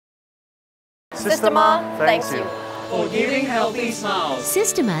Systema, thanks you. For giving healthy smiles.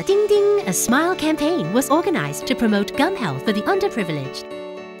 Systema Ting-a-Smile campaign was organized to promote gum health for the underprivileged.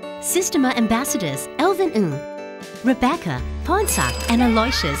 Systema ambassadors Elvin Ng, Rebecca, Ponsak and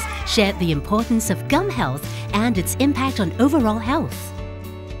Aloysius shared the importance of gum health and its impact on overall health.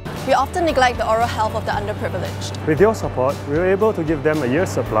 We often neglect the oral health of the underprivileged. With your support, we were able to give them a year's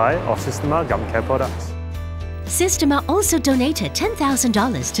supply of Systema gum care products. Systema also donated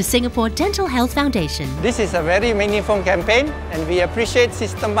 $10,000 to Singapore Dental Health Foundation. This is a very meaningful campaign and we appreciate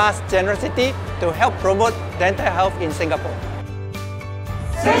Systema's generosity to help promote dental health in Singapore.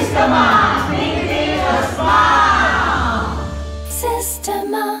 Systema, Ting-a-Smile!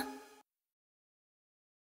 Systema.